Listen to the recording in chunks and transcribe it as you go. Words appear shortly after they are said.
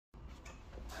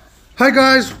Hi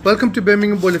guys, welcome to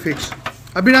Birmingham Boiler Fix.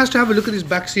 I've been asked to have a look at this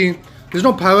Baxi. There's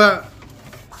no power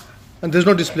and there's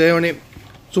no display on it.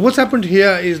 So what's happened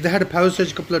here is they had a power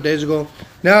surge a couple of days ago.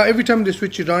 Now every time they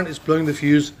switch it on, it's blowing the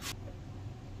fuse.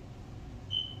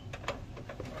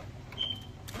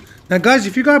 Now guys,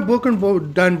 if you got a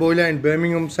broken down boiler in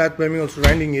Birmingham, South Birmingham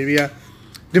surrounding area,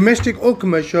 domestic or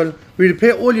commercial, we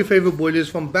repair all your favorite boilers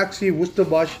from Baxi,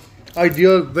 Wocesterbosch,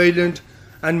 Ideal, Vaillant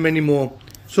and many more.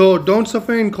 So don't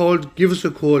suffer in cold, give us a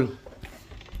call.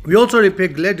 We also repair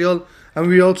Gladial and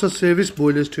we also service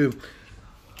boilers too.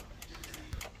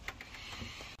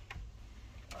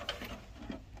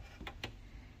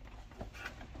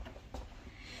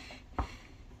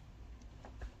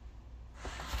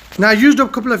 Now I used up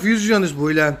a couple of fuses on this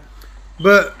boiler,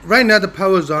 but right now the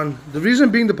power's on. The reason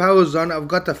being the power is on, I've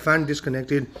got the fan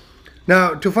disconnected.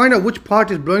 Now to find out which part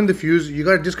is blowing the fuse, you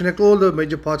got to disconnect all the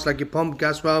major parts like your pump,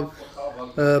 gas valve,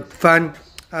 fan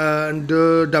and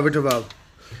diverter valve,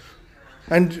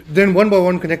 and then one by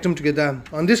one connect them together.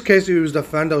 On this case it was the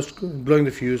fan that was blowing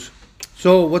the fuse.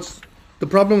 So what's the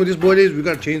problem with this boiler is we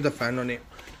got to change the fan on it.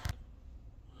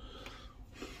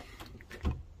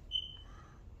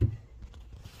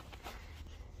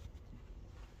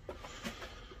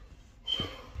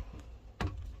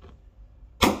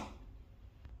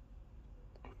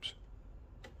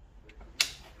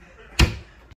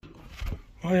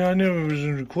 Oh yeah, I never was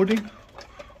recording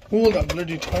all that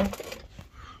bloody time.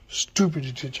 Stupid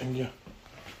attention, yeah.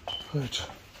 Right.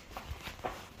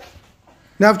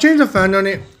 Now I've changed the fan on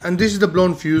it, and this is the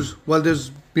blown fuse. Well,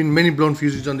 there's been many blown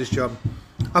fuses on this job.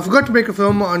 I forgot to make a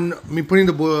film on me putting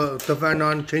the fan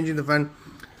on, changing the fan.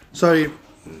 Sorry,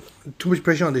 too much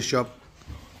pressure on this job.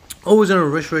 Always in a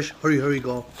rush, hurry,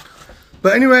 go.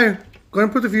 But anyway,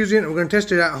 gonna put the fuse in, we're gonna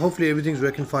test it out. Hopefully everything's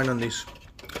working fine on this.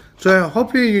 So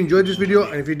hopefully you enjoyed this video,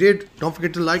 and if you did, don't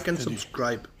forget to like and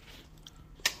subscribe.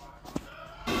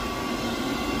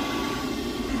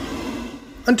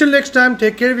 Until next time,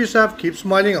 take care of yourself, keep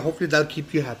smiling, and hopefully that'll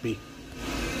keep you happy.